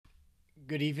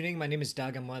Good evening. My name is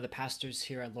Doug. I'm one of the pastors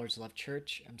here at Lord's Love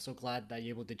Church. I'm so glad that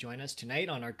you're able to join us tonight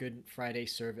on our Good Friday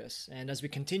service. And as we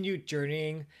continue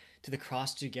journeying to the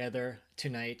cross together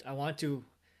tonight, I want to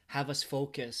have us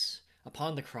focus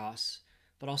upon the cross,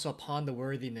 but also upon the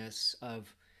worthiness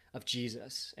of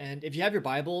Jesus. And if you have your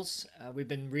Bibles, we've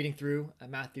been reading through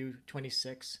Matthew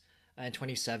 26 and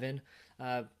 27.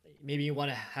 Uh, Maybe you want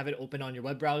to have it open on your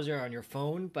web browser or on your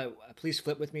phone, but please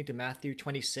flip with me to Matthew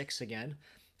 26 again,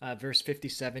 verse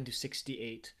 57 to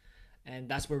 68. And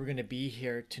that's where we're going to be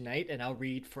here tonight, and I'll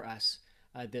read for us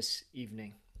this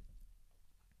evening.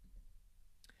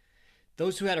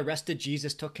 Those who had arrested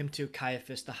Jesus took him to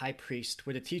Caiaphas, the high priest,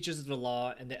 where the teachers of the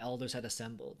law and the elders had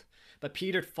assembled. But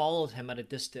Peter followed him at a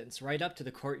distance, right up to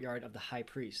the courtyard of the high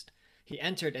priest. He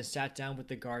entered and sat down with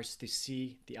the guards to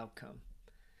see the outcome.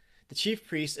 The chief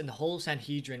priests and the whole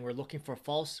Sanhedrin were looking for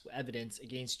false evidence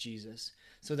against Jesus,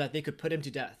 so that they could put him to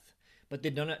death, but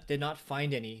did not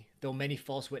find any, though many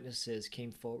false witnesses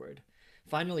came forward.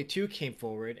 Finally, two came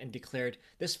forward and declared,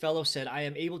 "This fellow said, 'I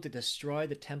am able to destroy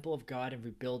the temple of God and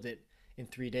rebuild it in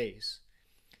 3 days.'"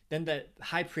 Then the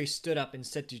high priest stood up and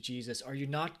said to Jesus, "Are you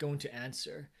not going to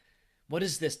answer? What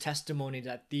is this testimony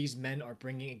that these men are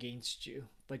bringing against you?"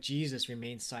 But Jesus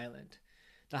remained silent.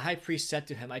 The high priest said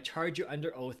to him, "I charge you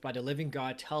under oath by the living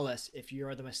God, tell us if you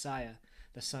are the Messiah,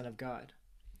 the Son of God."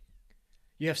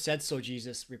 "You have said so,"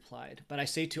 Jesus replied. "But I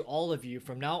say to all of you,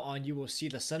 from now on you will see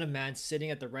the Son of Man sitting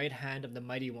at the right hand of the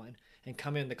Mighty One and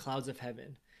coming in the clouds of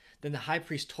heaven." Then the high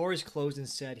priest tore his clothes and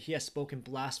said, "He has spoken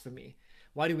blasphemy.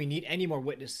 Why do we need any more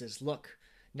witnesses? Look,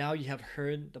 now you have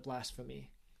heard the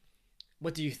blasphemy.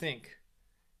 What do you think?"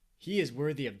 "He is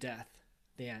worthy of death,"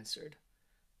 they answered.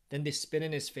 Then they spit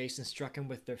in his face and struck him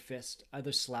with their fist.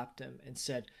 Others slapped him and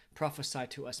said, "Prophesy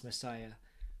to us, Messiah.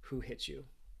 Who hit you?"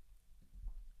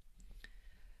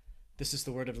 This is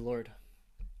the word of the Lord.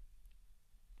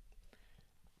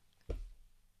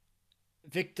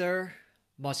 Victor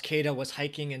Mosqueda was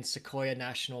hiking in Sequoia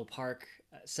National Park.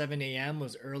 At 7 a.m.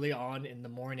 was early on in the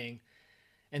morning,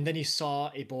 and then he saw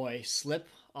a boy slip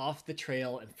off the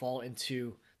trail and fall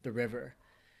into the river.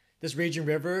 This raging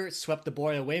river swept the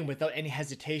boy away, and without any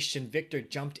hesitation, Victor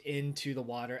jumped into the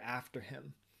water after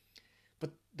him.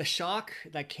 But the shock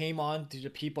that came on to the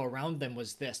people around them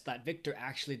was this, that Victor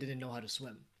actually didn't know how to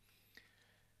swim.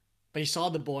 But he saw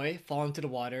the boy fall into the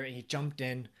water and he jumped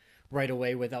in right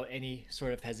away without any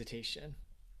sort of hesitation.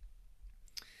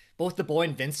 Both the boy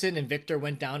and Vincent and Victor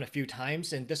went down a few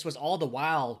times, and this was all the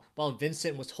while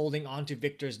Vincent was holding on to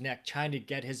Victor's neck, trying to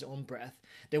get his own breath.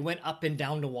 They went up and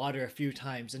down the water a few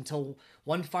times until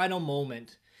one final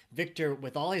moment, Victor,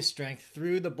 with all his strength,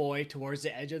 threw the boy towards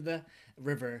the edge of the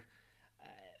river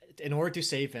in order to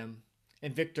save him,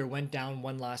 and Victor went down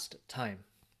one last time.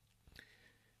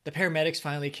 The paramedics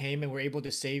finally came and were able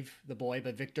to save the boy,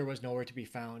 but Victor was nowhere to be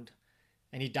found,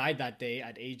 and he died that day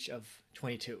at age of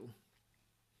 22.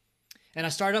 And I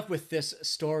start off with this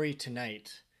story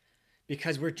tonight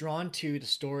because we're drawn to the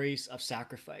stories of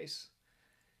sacrifice.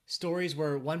 Stories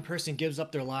where one person gives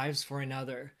up their lives for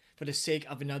another, for the sake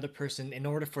of another person in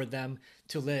order for them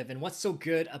to live. And what's so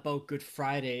good about Good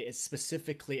Friday is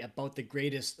specifically about the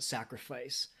greatest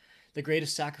sacrifice. The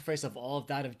greatest sacrifice of all, of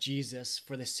that of Jesus,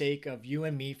 for the sake of you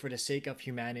and me, for the sake of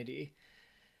humanity.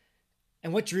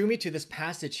 And what drew me to this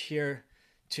passage here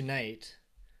tonight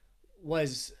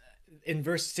was in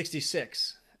verse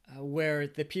 66, where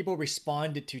the people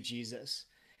responded to Jesus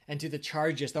and to the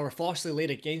charges that were falsely laid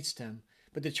against him.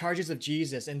 But the charges of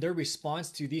Jesus and their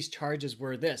response to these charges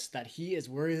were this, that he is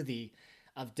worthy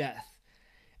of death.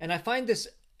 And I find this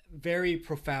very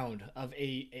profound of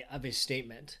a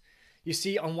statement. You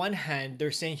see, on one hand, they're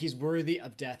saying he's worthy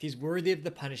of death. He's worthy of the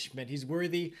punishment. He's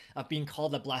worthy of being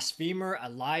called a blasphemer, a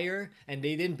liar, and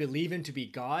they didn't believe him to be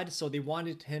God, so they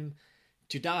wanted him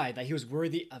to die, that he was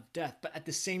worthy of death. But at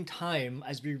the same time,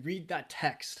 as we read that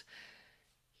text,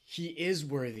 he is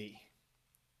worthy.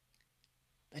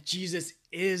 That Jesus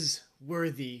is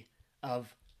worthy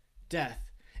of death.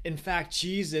 In fact,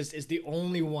 Jesus is the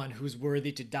only one who's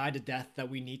worthy to die the death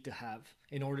that we need to have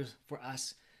in order for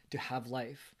us to have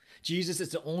life. Jesus is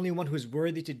the only one who's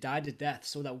worthy to die to death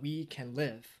so that we can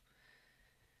live.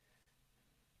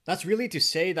 That's really to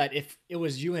say that if it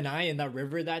was you and I in that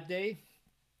river that day,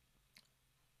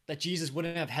 that Jesus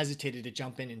wouldn't have hesitated to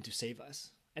jump in and to save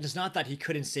us. And it's not that he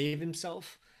couldn't save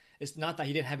himself. It's not that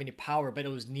he didn't have any power, but it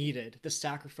was needed. The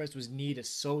sacrifice was needed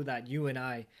so that you and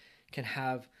I can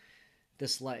have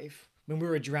this life. When we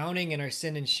were drowning in our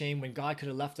sin and shame, when God could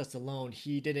have left us alone,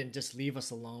 he didn't just leave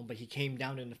us alone, but he came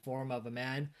down in the form of a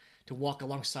man to walk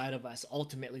alongside of us,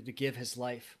 ultimately to give his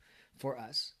life for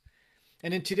us.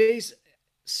 And in today's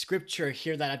scripture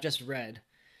here that I've just read,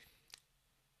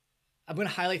 I'm going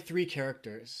to highlight three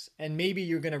characters, and maybe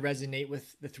you're going to resonate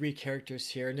with the three characters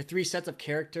here. And the three sets of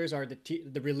characters are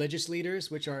the religious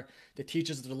leaders, which are the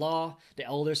teachers of the law, the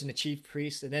elders, and the chief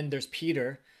priests. And then there's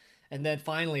Peter, and then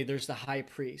finally there's the high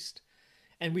priest.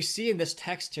 And we see in this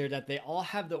text here that they all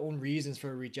have their own reasons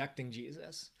for rejecting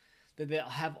Jesus, that they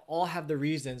all have the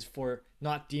reasons for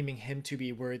not deeming him to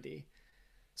be worthy.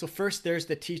 So first, there's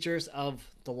the teachers of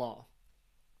the law.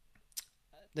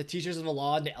 The teachers of the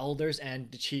law, the elders, and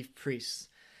the chief priests.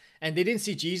 And they didn't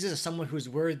see Jesus as someone who's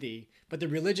worthy, but the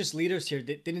religious leaders here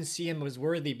didn't see him as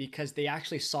worthy because they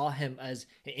actually saw him as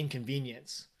an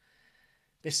inconvenience.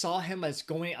 They saw him as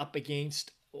going up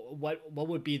against what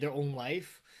would be their own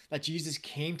life, that Jesus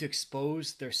came to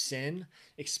expose their sin,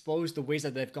 expose the ways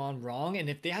that they've gone wrong. And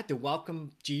if they had to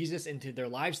welcome Jesus into their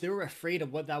lives, they were afraid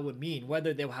of what that would mean,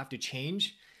 whether they would have to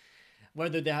change,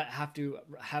 whether they have to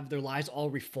have their lives all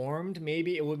reformed.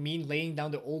 Maybe it would mean laying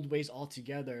down their old ways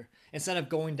altogether. Instead of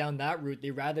going down that route,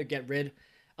 they rather get rid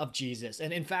of Jesus.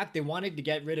 And in fact, they wanted to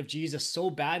get rid of Jesus so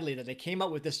badly that they came up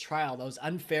with this trial that was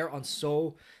unfair on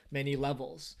so many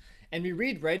levels. And we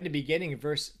read right in the beginning,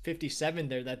 verse 57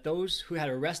 there, that those who had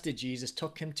arrested Jesus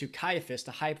took him to Caiaphas,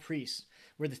 the high priest,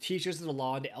 where the teachers of the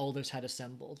law and the elders had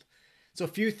assembled. So a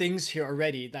few things here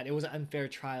already, that it was an unfair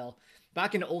trial.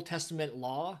 Back in the Old Testament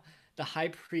law, the high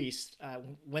priest,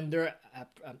 when they're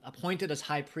appointed as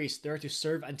high priest, they're to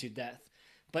serve unto death.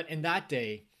 But in that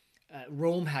day,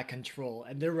 Rome had control,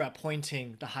 and they were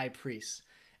appointing the high priest.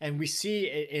 And we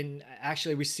see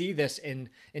we see this in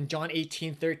John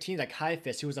 18:13, that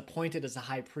Caiaphas, who was appointed as a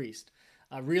high priest.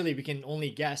 Really, we can only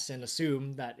guess and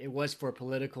assume that it was for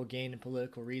political gain and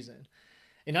political reason.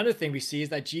 Another thing we see is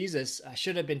that Jesus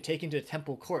should have been taken to the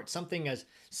temple court. Something as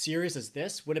serious as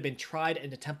this would have been tried in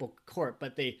the temple court,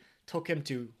 but they took him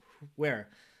to where?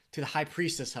 To the high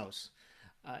priest's house.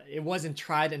 It wasn't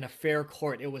tried in a fair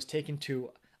court. It was taken to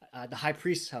the high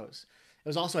priest's house. It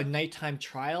was also a nighttime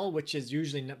trial, which is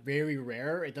usually very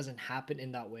rare. It doesn't happen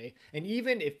in that way. And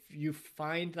even if you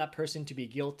find that person to be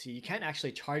guilty, you can't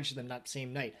actually charge them that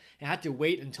same night. You had to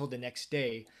wait until the next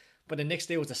day. But the next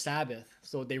day was a Sabbath,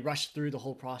 so they rushed through the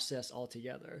whole process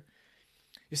altogether.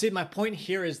 You see, my point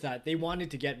here is that they wanted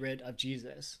to get rid of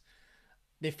Jesus.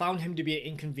 They found him to be an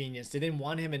inconvenience. They didn't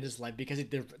want him in his life because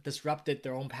it disrupted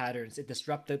their own patterns. It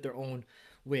disrupted their own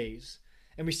ways.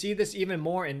 And we see this even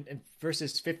more in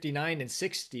verses 59 and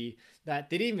 60, that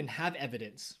they didn't even have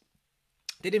evidence.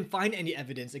 They didn't find any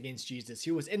evidence against Jesus.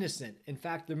 He was innocent. In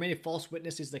fact, there were many false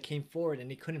witnesses that came forward and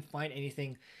they couldn't find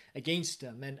anything against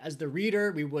him. And as the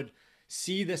reader, we would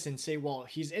see this and say, well,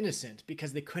 he's innocent,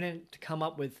 because they couldn't come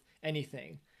up with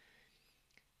anything.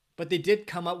 But they did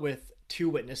come up with two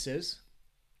witnesses.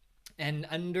 And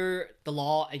under the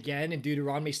law, again, in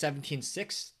Deuteronomy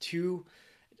 17:6, you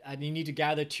need to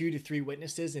gather 2 to 3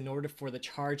 witnesses in order for the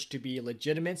charge to be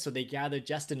legitimate. So they gathered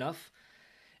just enough.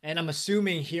 And I'm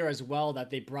assuming here as well that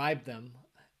they bribed them.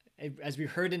 As we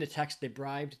heard in the text, they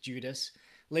bribed Judas.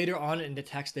 Later on in the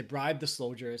text, they bribed the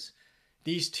soldiers.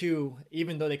 These two,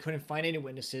 even though they couldn't find any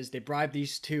witnesses, they bribed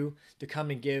these two to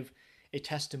come and give a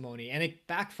testimony. And it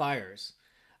backfires.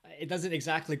 It doesn't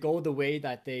exactly go the way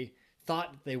that they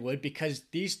thought they would, because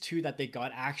these two that they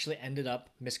got actually ended up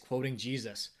misquoting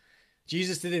Jesus.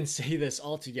 Jesus didn't say this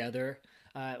altogether.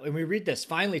 When we read this,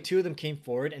 finally, 2 of them came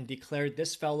forward and declared,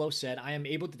 "This fellow said, I am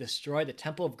able to destroy the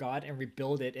temple of God and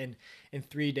rebuild it in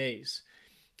 3 days."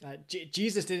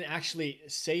 Jesus didn't actually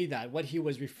say that. What he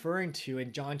was referring to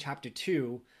in John chapter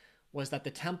 2 was that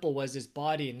the temple was his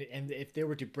body, and if they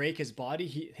were to break his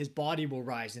body, his body will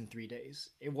rise in 3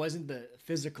 days. It wasn't the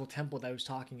physical temple that I was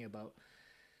talking about.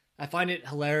 I find it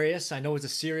hilarious. I know it's a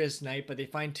serious night, but they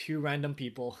find 2 random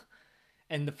people,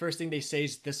 and the first thing they say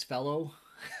is, "This fellow,"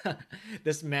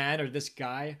 this man or this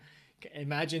guy.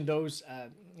 Imagine those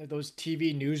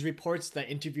TV news reports that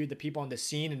interview the people on the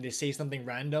scene, and they say something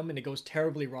random and it goes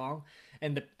terribly wrong,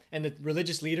 and the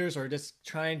religious leaders are just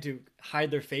trying to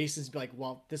hide their faces and be like,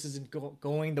 "Well, this isn't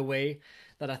going the way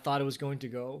that I thought it was going to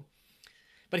go."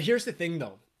 But here's the thing,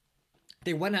 though.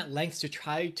 They went at lengths to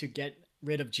try to get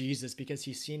rid of Jesus because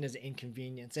he's seen as an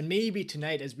inconvenience. And maybe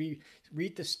tonight, as we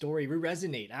read the story, we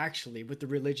resonate actually with the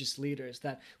religious leaders,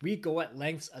 that we go at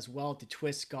lengths as well to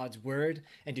twist God's word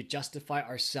and to justify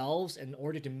ourselves in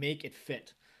order to make it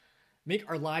fit. Make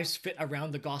our lives fit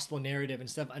around the gospel narrative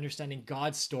instead of understanding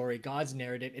God's story, God's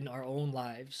narrative in our own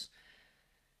lives.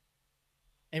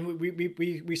 And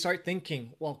we start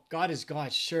thinking, well, God is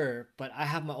God, sure, but I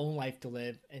have my own life to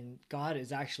live, and God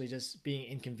is actually just being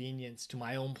inconvenienced to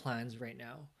my own plans right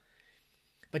now.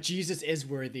 But Jesus is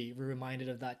worthy. We're reminded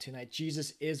of that tonight.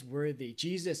 Jesus is worthy.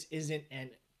 Jesus isn't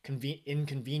an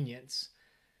inconvenience.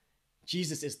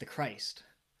 Jesus is the Christ.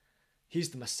 He's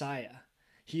the Messiah.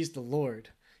 He's the Lord.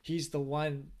 He's the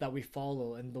one that we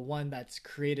follow and the one that's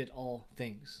created all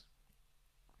things.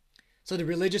 So the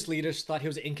religious leaders thought he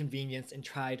was an inconvenience and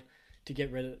tried to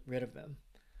get rid of him.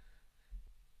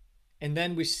 And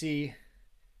then we see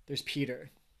there's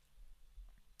Peter.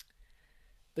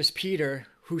 There's Peter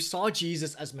who saw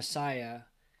Jesus as Messiah,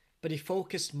 but he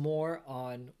focused more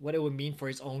on what it would mean for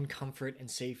his own comfort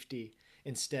and safety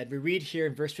instead. We read here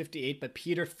in verse 58, but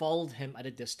Peter followed him at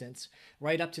a distance,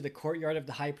 right up to the courtyard of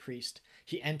the high priest.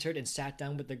 He entered and sat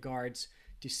down with the guards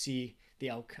to see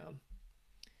the outcome.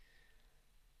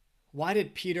 Why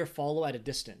did Peter follow at a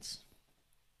distance?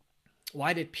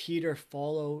 Why did Peter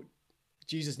follow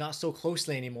Jesus not so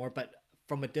closely anymore, but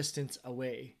from a distance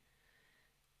away?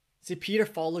 See, Peter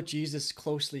followed Jesus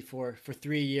closely for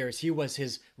 3 years. He was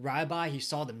his rabbi. He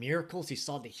saw the miracles. He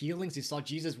saw the healings. He saw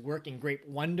Jesus work in great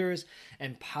wonders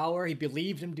and power. He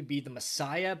believed him to be the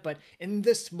Messiah. But in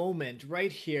this moment,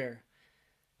 right here,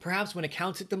 perhaps when it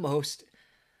counted the most,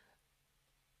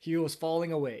 he was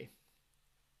falling away.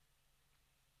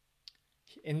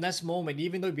 In this moment,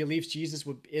 even though he believes Jesus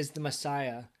is the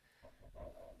Messiah,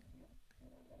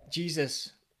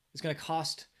 Jesus is going to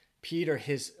cost Peter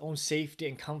his own safety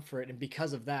and comfort, and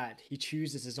because of that, he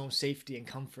chooses his own safety and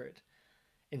comfort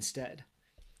instead.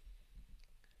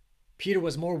 Peter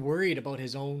was more worried about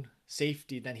his own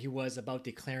safety than he was about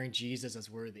declaring Jesus as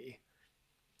worthy.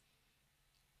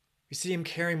 We see him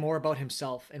caring more about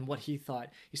himself and what he thought.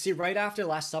 You see, right after the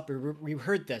Last Supper, we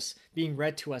heard this being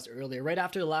read to us earlier. Right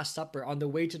after the Last Supper, on the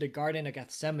way to the Garden of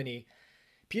Gethsemane,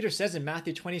 Peter says in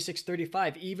Matthew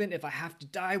 26:35, even if I have to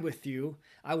die with you,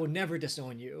 I will never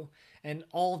disown you. And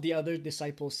all the other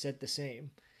disciples said the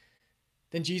same.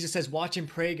 Then Jesus says, watch and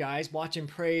pray, guys. Watch and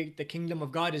pray. The kingdom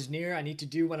of God is near. I need to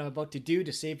do what I'm about to do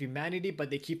to save humanity, but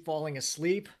they keep falling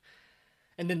asleep.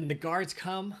 And then the guards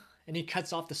come and he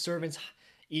cuts off the servant's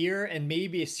ear, and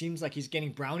maybe it seems like he's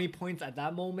getting brownie points at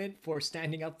that moment for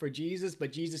standing up for Jesus,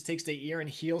 but Jesus takes the ear and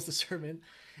heals the servant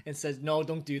and says, no,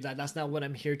 don't do that. That's not what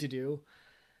I'm here to do.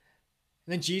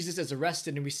 And then Jesus is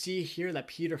arrested, and we see here that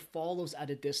Peter follows at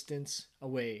a distance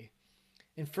away.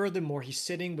 And furthermore, he's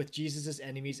sitting with Jesus'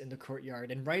 enemies in the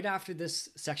courtyard. And right after this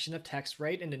section of text,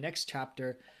 right in the next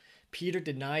chapter, Peter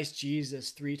denies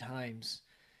Jesus 3 times,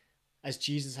 as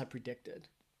Jesus had predicted.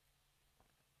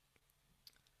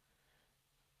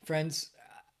 Friends,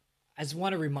 I just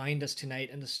want to remind us tonight,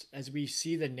 and as we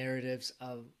see the narrative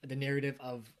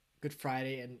of Good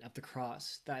Friday and of the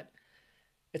cross, that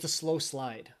it's a slow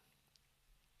slide.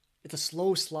 It's a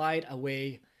slow slide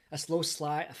away, a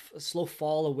slow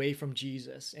fall away from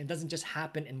Jesus. And it doesn't just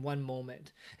happen in one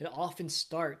moment. It often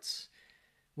starts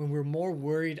when we're more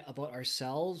worried about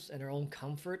ourselves and our own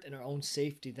comfort and our own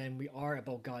safety than we are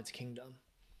about God's kingdom.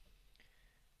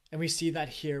 And we see that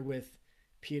here with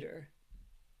Peter.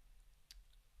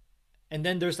 And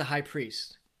then there's the high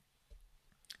priest.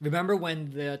 Remember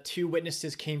when the 2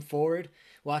 witnesses came forward?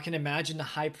 Well, I can imagine the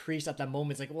high priest at that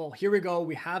moment is like, well, here we go.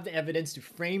 We have the evidence to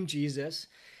frame Jesus.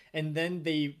 And then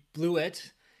they blew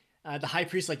it. The high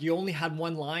priest, like, you only had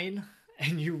one line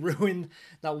and you ruined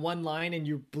that one line and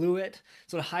you blew it.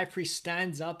 So the high priest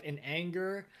stands up in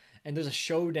anger, and there's a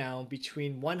showdown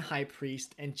between one high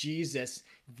priest and Jesus,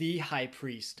 the high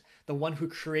priest, the one who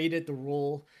created the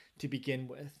role to begin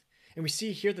with. And we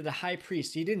see here that the high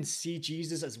priest, he didn't see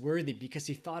Jesus as worthy because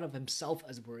he thought of himself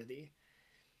as worthy.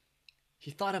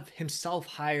 He thought of himself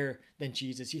higher than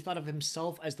Jesus. He thought of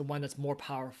himself as the one that's more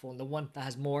powerful and the one that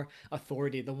has more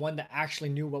authority, the one that actually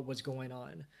knew what was going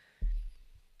on.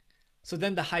 So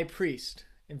then the high priest,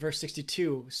 in verse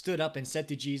 62, stood up and said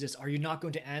to Jesus, are you not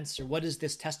going to answer? What is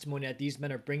this testimony that these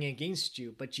men are bringing against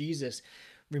you? But Jesus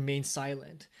remained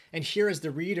silent. And here as the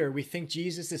reader, we think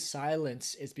Jesus'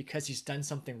 silence is because he's done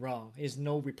something wrong. He has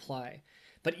no reply.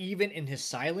 But even in his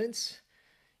silence,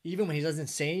 even when he doesn't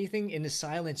say anything, in his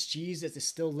silence, Jesus is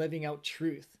still living out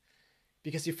truth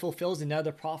because he fulfills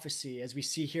another prophecy, as we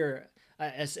see here,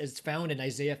 as found in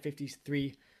Isaiah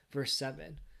 53, verse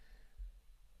 7.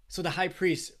 So the high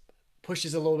priest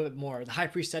pushes a little bit more. The high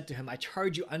priest said to him, I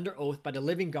charge you under oath by the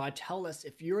living God, tell us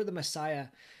if you're the Messiah,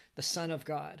 the Son of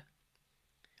God.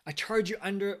 I charge you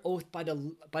under oath by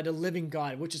the living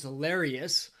God, which is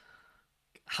hilarious,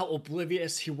 how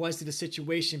oblivious he was to the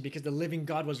situation because the living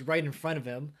God was right in front of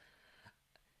him.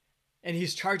 And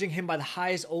he's charging him by the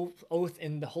highest oath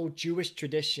in the whole Jewish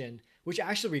tradition, which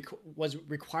actually was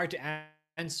required to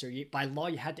answer. By law,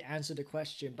 you had to answer the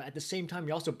question, but at the same time,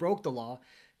 you also broke the law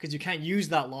because you can't use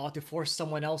that law to force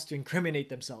someone else to incriminate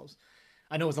themselves.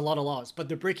 I know it's a lot of laws, but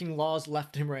they're breaking laws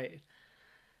left and right.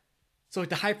 So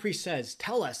the high priest says,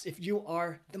 tell us if you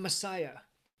are the Messiah,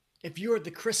 if you are the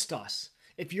Christos,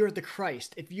 if you are the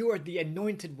Christ, if you are the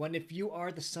anointed one, if you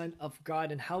are the Son of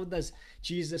God. And how does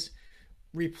Jesus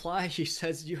reply? He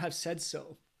says, you have said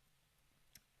so.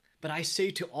 But I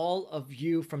say to all of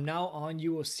you, from now on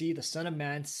you will see the Son of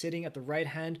Man sitting at the right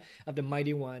hand of the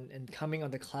Mighty One and coming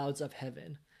on the clouds of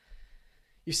heaven.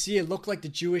 You see, it looked like the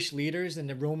Jewish leaders and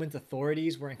the Roman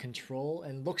authorities were in control,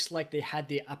 and it looks like they had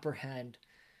the upper hand.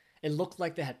 It looked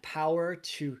like they had power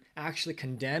to actually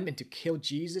condemn and to kill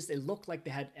Jesus. It looked like they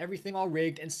had everything all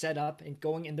rigged and set up and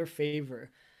going in their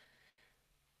favor.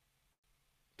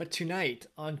 But tonight,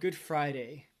 on Good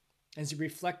Friday, as you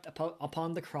reflect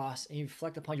upon the cross and you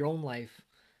reflect upon your own life,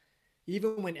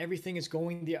 even when everything is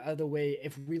going the other way,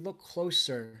 if we look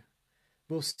closer,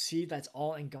 we'll see that's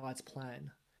all in God's plan.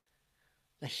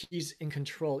 That He's in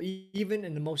control. Even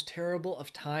in the most terrible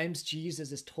of times,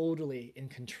 Jesus is totally in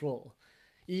control.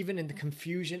 Even in the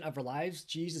confusion of our lives,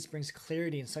 Jesus brings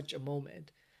clarity in such a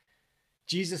moment.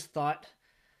 Jesus thought,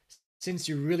 since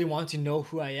you really want to know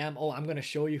who I am, I'm going to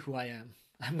show you who I am.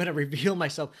 I'm going to reveal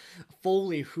myself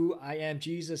fully who I am.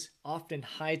 Jesus often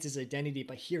hides his identity,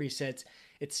 but here he says,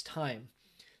 it's time.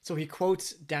 So he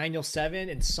quotes Daniel 7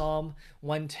 and Psalm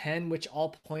 110, which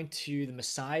all point to the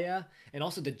Messiah and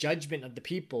also the judgment of the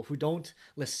people who don't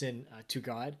listen to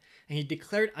God. And he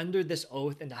declared under this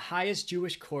oath in the highest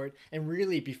Jewish court, and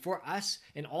really before us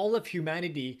and all of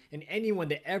humanity and anyone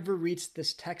that ever reads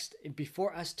this text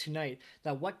before us tonight,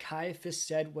 that what Caiaphas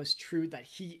said was true, that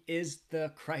he is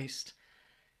the Christ.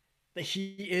 That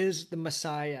he is the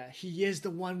Messiah. He is the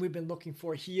one we've been looking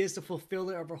for. He is the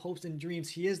fulfiller of our hopes and dreams.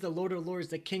 He is the Lord of Lords,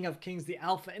 the King of Kings, the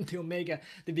Alpha and the Omega,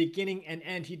 the beginning and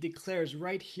end. He declares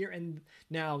right here and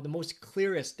now the most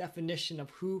clearest definition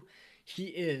of who he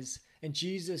is. And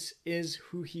Jesus is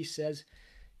who he says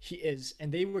he is.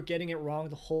 And they were getting it wrong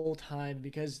the whole time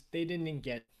because they didn't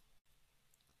get it.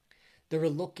 They were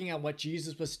looking at what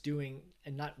Jesus was doing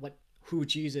and not who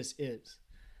Jesus is.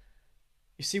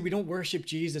 You see, we don't worship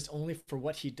Jesus only for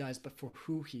what he does, but for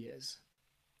who he is.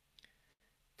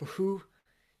 For who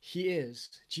he is.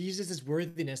 Jesus'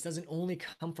 worthiness doesn't only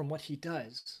come from what he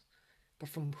does, but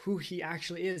from who he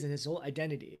actually is and his whole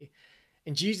identity.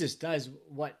 And Jesus does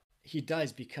what he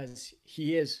does because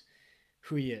he is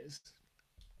who he is.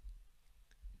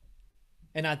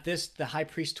 And at this, the high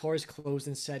priest tore his clothes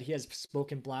and said, he has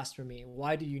spoken blasphemy.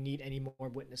 Why do you need any more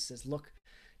witnesses? Look,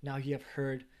 now you have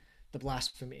heard the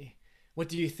blasphemy. What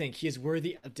do you think? He is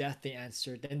worthy of death, they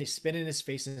answered. Then they spit in his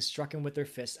face and struck him with their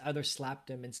fists. Others slapped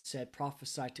him and said,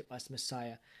 prophesy to us,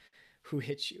 Messiah, who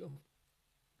hit you?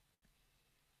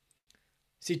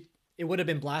 See, it would have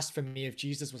been blasphemy if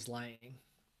Jesus was lying,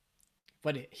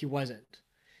 but he wasn't.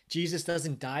 Jesus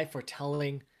doesn't die for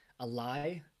telling a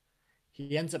lie.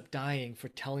 He ends up dying for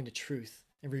telling the truth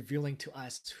and revealing to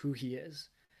us who he is.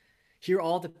 Hear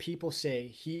all the people say,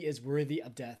 he is worthy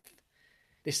of death.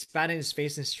 They spat in his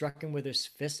face and struck him with their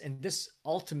fists, and this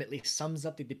ultimately sums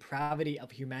up the depravity of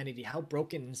humanity, how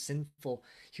broken and sinful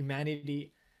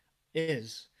humanity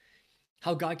is.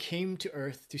 How God came to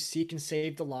earth to seek and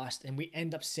save the lost, and we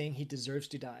end up saying he deserves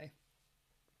to die.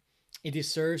 He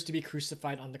deserves to be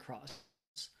crucified on the cross.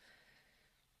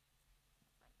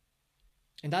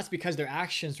 And that's because their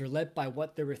actions were led by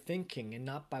what they were thinking and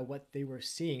not by what they were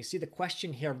seeing. See, the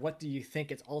question here, what do you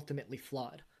think, is ultimately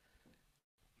flawed.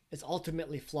 It's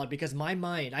ultimately flawed because my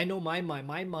mind,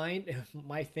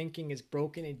 my thinking is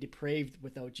broken and depraved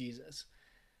without Jesus.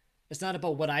 It's not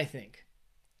about what I think.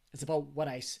 It's about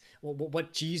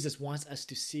what Jesus wants us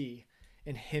to see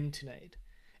in him tonight.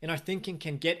 And our thinking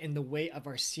can get in the way of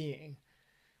our seeing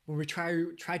when we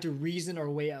try to reason our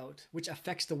way out, which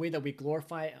affects the way that we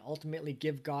glorify and ultimately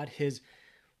give God his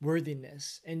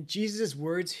worthiness. And Jesus'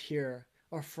 words here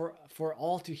or for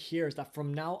all to hear is that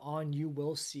from now on you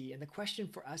will see. And the question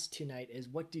for us tonight is,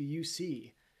 what do you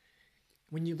see?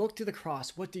 When you look to the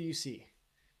cross, what do you see?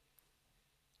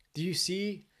 Do you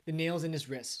see the nails in his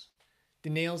wrists, the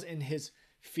nails in his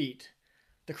feet,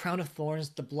 the crown of thorns,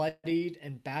 the bloodied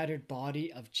and battered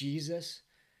body of Jesus,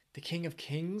 the King of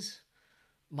Kings,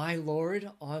 my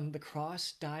Lord on the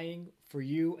cross dying for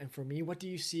you and for me? What do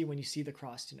you see when you see the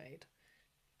cross tonight?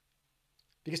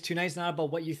 Because tonight's not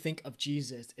about what you think of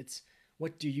Jesus. It's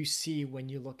what do you see when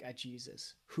you look at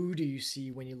Jesus? Who do you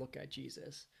see when you look at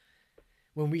Jesus?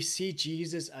 When we see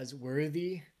Jesus as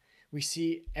worthy, we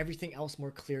see everything else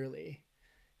more clearly.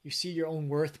 You see your own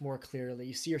worth more clearly.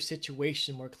 You see your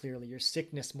situation more clearly, your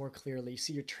sickness more clearly. You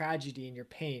see your tragedy and your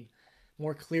pain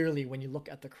more clearly when you look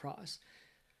at the cross.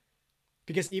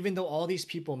 Because even though all these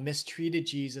people mistreated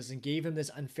Jesus and gave him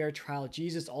this unfair trial,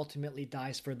 Jesus ultimately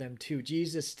dies for them too.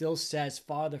 Jesus still says,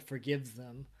 Father, forgive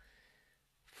them,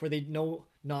 for they know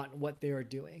not what they are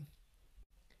doing.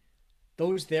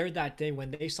 Those there that day,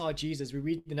 when they saw Jesus, we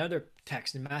read another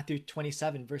text in Matthew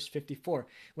 27, verse 54,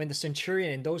 when the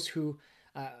centurion and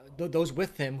those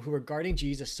with him who were guarding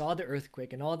Jesus saw the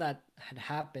earthquake and all that had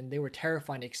happened, they were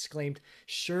terrified and exclaimed,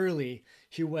 surely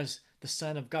he was the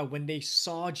Son of God. When they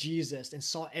saw Jesus and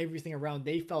saw everything around,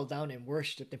 they fell down and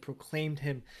worshiped and proclaimed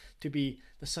him to be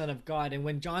the Son of God. And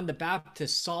when John the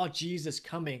Baptist saw Jesus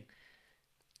coming,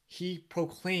 he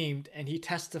proclaimed and he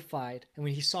testified. And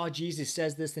when he saw Jesus,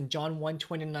 says this in John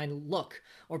 1:29, look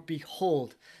or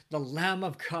behold the Lamb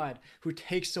of God who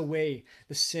takes away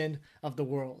the sin of the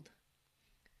world.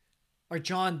 Or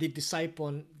John, the disciple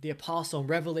and the apostle in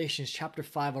Revelation chapter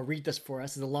 5, I'll read this for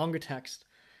us. It's a longer text.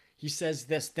 He says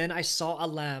this, then I saw a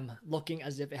lamb looking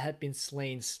as if it had been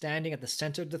slain, standing at the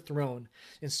center of the throne,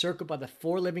 encircled by the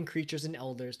 4 living creatures and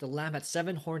elders. The lamb had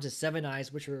 7 horns and 7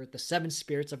 eyes, which were the 7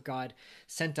 spirits of God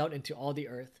sent out into all the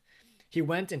earth. He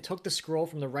went and took the scroll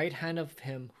from the right hand of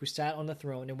him who sat on the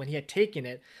throne, and when he had taken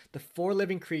it, the 4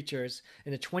 living creatures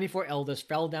and the 24 elders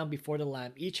fell down before the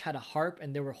Lamb. Each had a harp,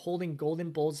 and they were holding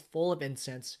golden bowls full of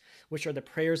incense, which are the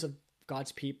prayers of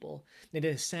God's people. And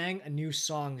they sang a new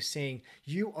song, saying,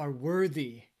 you are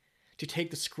worthy to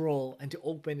take the scroll and to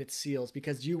open its seals,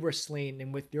 because you were slain,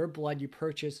 and with your blood you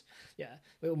purchased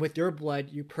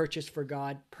for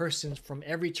God persons from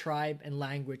every tribe and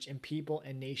language and people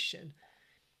and nation.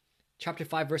 Chapter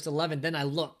 5, verse 11, then I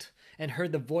looked and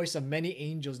heard the voice of many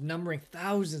angels, numbering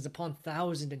thousands upon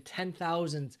thousands and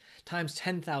 10,000 times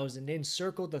 10,000. They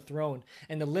encircled the throne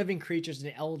and the living creatures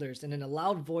and the elders, and in a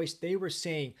loud voice they were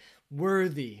saying,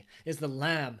 worthy is the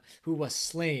Lamb who was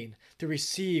slain to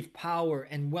receive power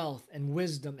and wealth and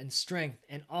wisdom and strength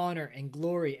and honor and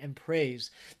glory and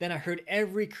praise. Then I heard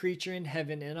every creature in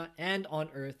heaven and on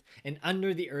earth and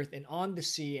under the earth and on the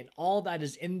sea and all that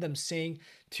is in them saying,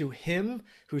 to him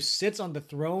who sits on the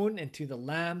throne and to the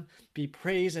Lamb be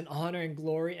praise and honor and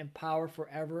glory and power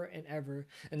forever and ever.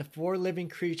 And the 4 living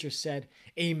creatures said,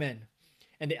 amen.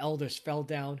 And the elders fell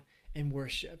down and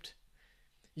worshipped.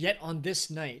 Yet on this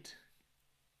night,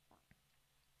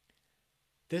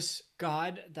 this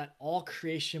God that all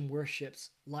creation worships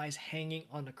lies hanging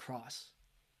on the cross.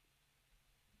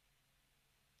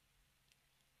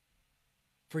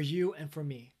 For you and for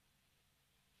me.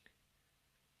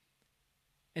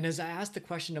 And as I ask the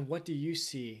question of what do you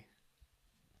see,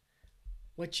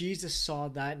 what Jesus saw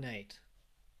that night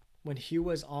when he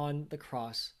was on the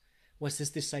cross was his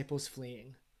disciples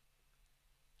fleeing.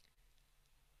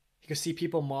 You could see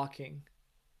people mocking.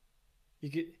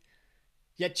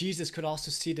 Yet Jesus could also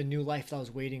see the new life that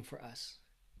was waiting for us.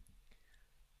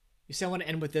 You see, I want to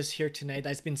end with this here tonight.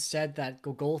 It's been said that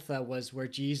Golgotha was where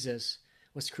Jesus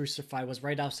was crucified, was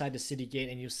right outside the city gate,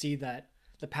 and you'll see that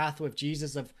the pathway of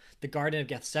Jesus of the Garden of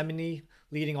Gethsemane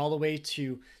leading all the way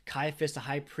to Caiaphas, the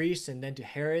high priest, and then to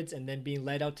Herod's, and then being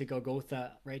led out to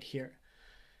Golgotha right here.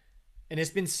 And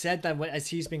it's been said that as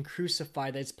he's been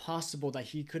crucified, that it's possible that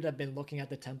he could have been looking at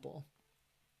the temple.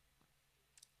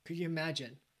 Could you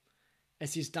imagine?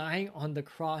 As he's dying on the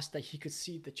cross, that he could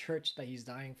see the church that he's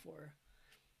dying for.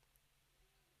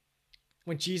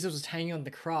 When Jesus was hanging on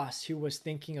the cross, he was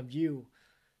thinking of you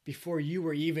before you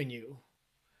were even you.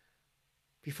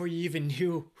 Before you even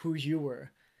knew who you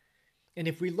were. And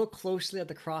if we look closely at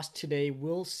the cross today,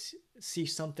 we'll see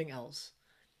something else.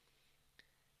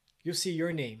 You'll see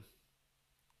your name.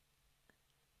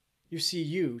 You see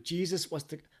you. Jesus was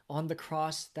on the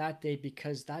cross that day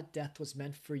because that death was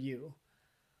meant for you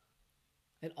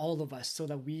and all of us so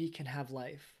that we can have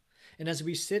life. And as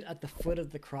we sit at the foot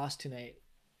of the cross tonight,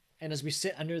 and as we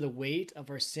sit under the weight of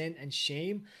our sin and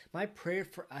shame, my prayer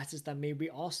for us is that may we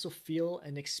also feel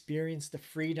and experience the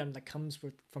freedom that comes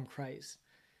from Christ,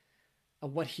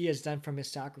 of what he has done from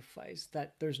his sacrifice,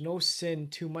 that there's no sin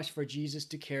too much for Jesus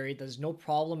to carry, there's no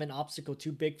problem and obstacle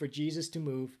too big for Jesus to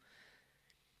move.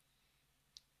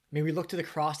 May we look to the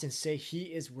cross and say, he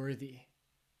is worthy.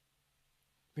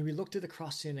 May we look to the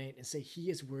cross tonight and say, he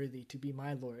is worthy to be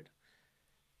my Lord.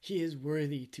 He is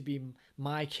worthy to be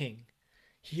my King.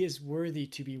 He is worthy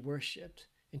to be worshipped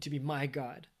and to be my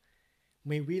God.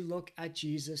 May we look at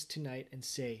Jesus tonight and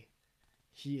say,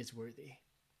 he is worthy.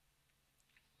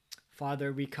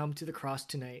 Father, we come to the cross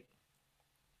tonight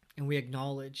and we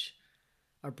acknowledge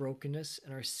our brokenness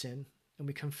and our sin, and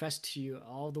we confess to you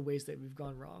all the ways that we've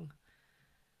gone wrong.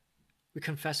 We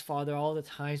confess, Father, all the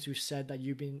times we've said that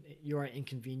you are an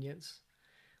inconvenience.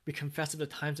 We confess of the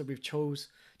times that we've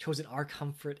chosen our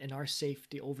comfort and our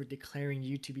safety over declaring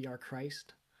you to be our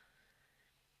Christ.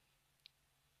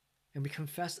 And we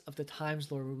confess of the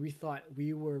times, Lord, where we thought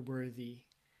we were worthy,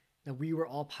 that we were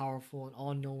all powerful and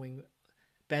all knowing,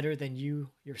 better than you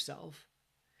yourself.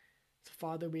 So,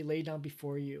 Father, we lay down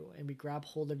before you and we grab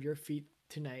hold of your feet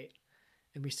tonight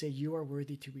and we say, you are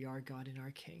worthy to be our God and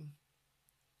our King.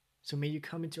 So may you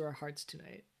come into our hearts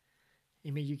tonight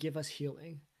and may you give us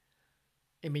healing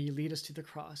and may you lead us to the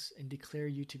cross and declare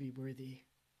you to be worthy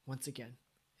once again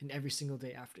and every single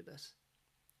day after this.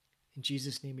 In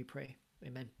Jesus' name we pray.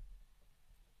 Amen.